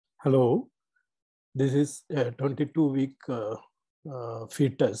Hello, this is a 22-week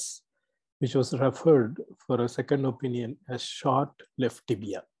fetus, which was referred for a second opinion as short left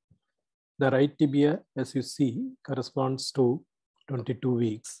tibia. The right tibia, as you see, corresponds to 22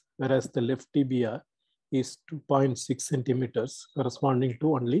 weeks, whereas the left tibia is 2.6 centimeters, corresponding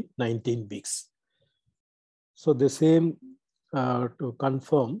to only 19 weeks. So the same, to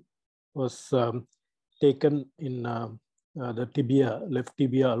confirm, was taken in the tibia, left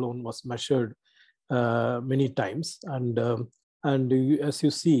tibia alone was measured many times, and as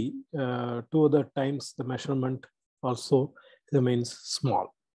you see, 2 other times the measurement also remains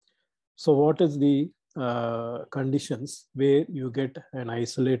small. So what is the conditions where you get an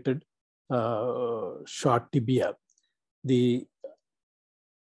isolated short tibia, the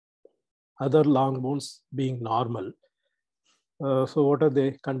other long bones being normal? So what are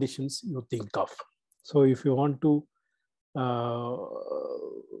the conditions you think of? So if you want to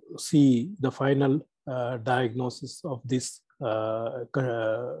see the final diagnosis of this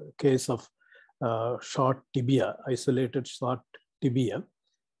case of short tibia, isolated short tibia,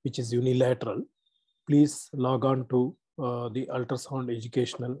 which is unilateral, please log on to the ultrasound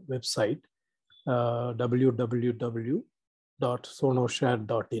educational website,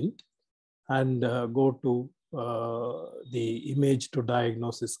 www.sonoshare.in, and go to the image to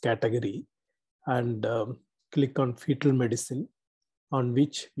diagnosis category, and click on fetal medicine, on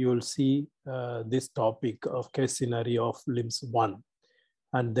which you will see this topic of case scenario of Limb-1,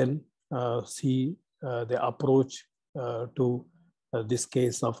 and then see the approach to this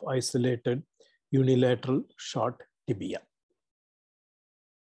case of isolated unilateral short tibia.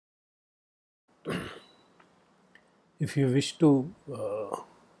 If you wish to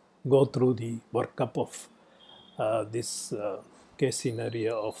go through the workup of this case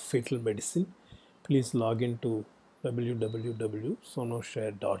scenario of fetal medicine, please log into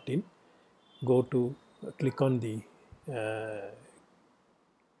www.sonoshare.in. Go to click on the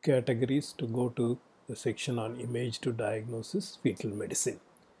categories to go to the section on image to diagnosis fetal medicine.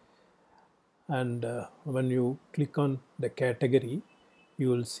 And when you click on the category, you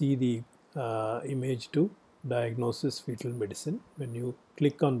will see the image to diagnosis fetal medicine. When you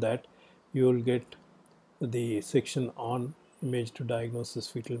click on that, you will get the section on image to diagnosis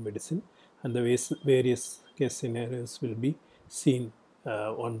fetal medicine, and the various case scenarios will be seen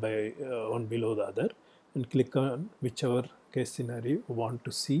one below the other, and click on whichever case scenario you want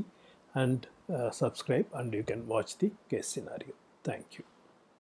to see, and subscribe, and you can watch the case scenario. Thank you.